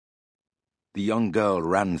The young girl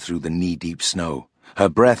ran through the knee-deep snow, her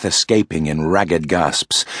breath escaping in ragged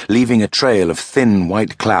gasps, leaving a trail of thin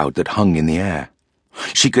white cloud that hung in the air.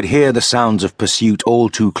 She could hear the sounds of pursuit all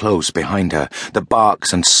too close behind her, the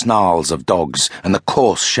barks and snarls of dogs, and the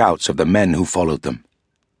coarse shouts of the men who followed them.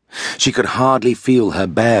 She could hardly feel her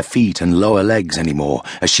bare feet and lower legs anymore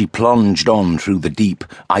as she plunged on through the deep,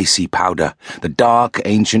 icy powder, the dark,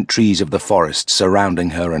 ancient trees of the forest surrounding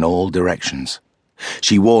her in all directions.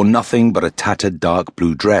 She wore nothing but a tattered dark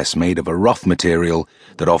blue dress made of a rough material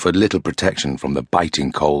that offered little protection from the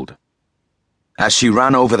biting cold. As she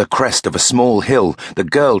ran over the crest of a small hill, the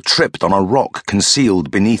girl tripped on a rock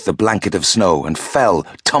concealed beneath the blanket of snow and fell,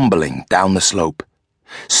 tumbling down the slope.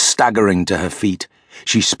 Staggering to her feet,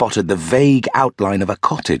 she spotted the vague outline of a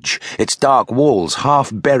cottage, its dark walls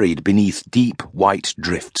half buried beneath deep white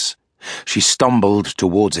drifts. She stumbled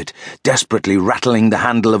towards it, desperately rattling the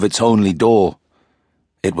handle of its only door.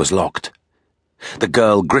 It was locked. The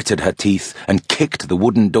girl gritted her teeth and kicked the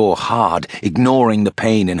wooden door hard, ignoring the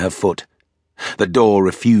pain in her foot. The door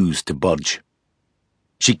refused to budge.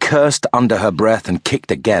 She cursed under her breath and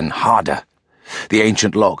kicked again, harder. The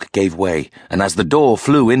ancient lock gave way, and as the door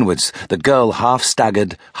flew inwards, the girl half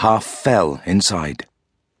staggered, half fell inside.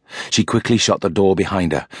 She quickly shut the door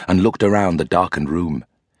behind her and looked around the darkened room.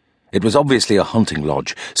 It was obviously a hunting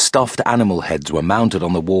lodge. Stuffed animal heads were mounted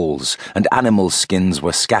on the walls, and animal skins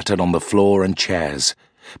were scattered on the floor and chairs,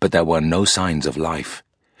 but there were no signs of life.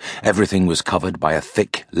 Everything was covered by a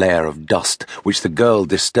thick layer of dust, which the girl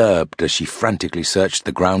disturbed as she frantically searched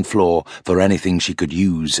the ground floor for anything she could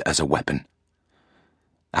use as a weapon.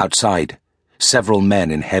 Outside, several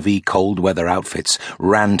men in heavy, cold-weather outfits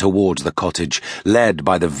ran towards the cottage, led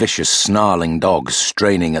by the vicious, snarling dogs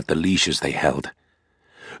straining at the leashes they held.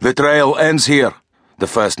 "The trail ends here," the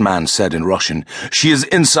first man said in Russian. "She is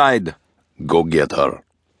inside." "Go get her,"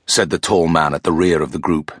 said the tall man at the rear of the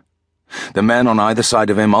group. The men on either side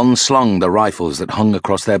of him unslung the rifles that hung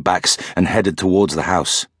across their backs and headed towards the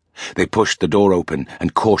house. They pushed the door open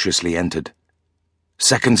and cautiously entered.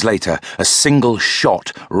 Seconds later, a single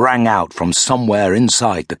shot rang out from somewhere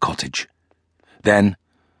inside the cottage. Then,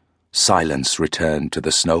 silence returned to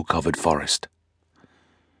the snow-covered forest.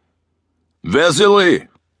 "Vasily!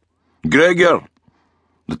 Gregor!"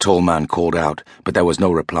 the tall man called out, but there was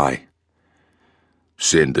no reply.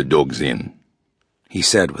 "Send the dogs in," he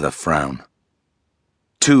said with a frown.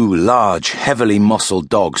 Two large, heavily muscled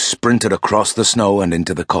dogs sprinted across the snow and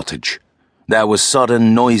into the cottage. There was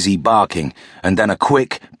sudden, noisy barking, and then a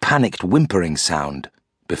quick, panicked whimpering sound,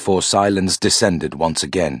 before silence descended once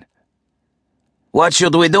again. "What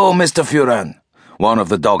should we do, Mr. Fuhren?" one of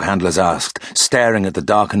the dog handlers asked, staring at the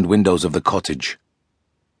darkened windows of the cottage.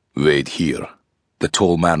 "Wait here," the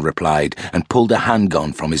tall man replied, and pulled a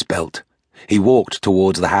handgun from his belt. He walked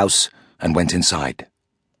towards the house and went inside.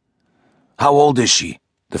 "How old is she?"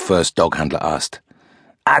 the first dog handler asked.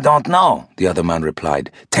 "I don't know," the other man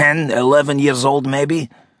replied. 10, 11 years old, maybe.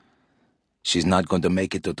 "She's not going to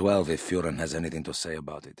make it to 12 if Fuhren has anything to say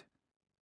about it."